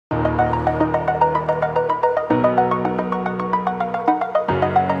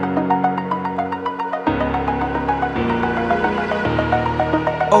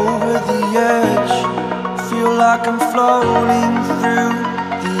like I'm floating through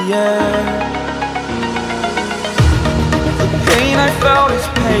the air. The pain I felt is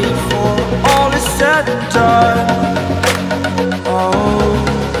paid for, all is said and done. Oh,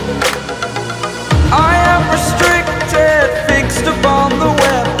 I am restricted, fixed upon the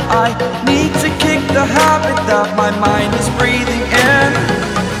web. I need to kick the habit that my mind is breathing in.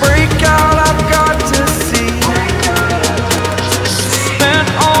 Break out, I've got to see. Spent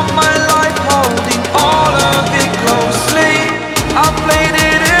all my life holding all of it closely. I played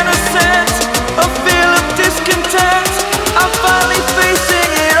it innocent, a feel of discontent. I'm finally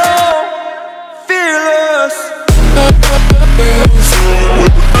facing it all, fearless.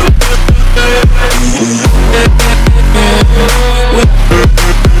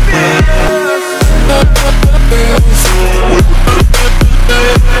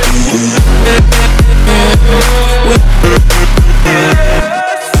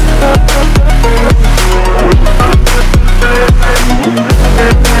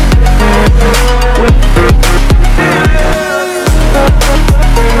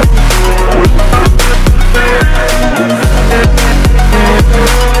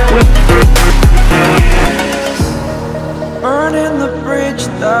 Burning the bridge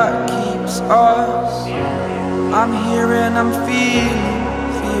that keeps us. I'm here and I'm feeling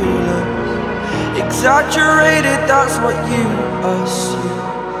fearless. Exaggerated, that's what you assume.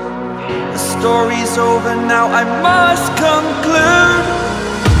 The story's over now, I must conclude.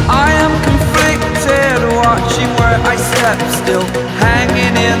 I am conflicted, watching where I step, still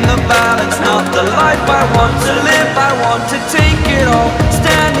hanging in the balance. Not the life I want to live, I want to take it all.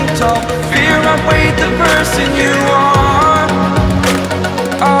 Standing tall, fear outweighed the person you are.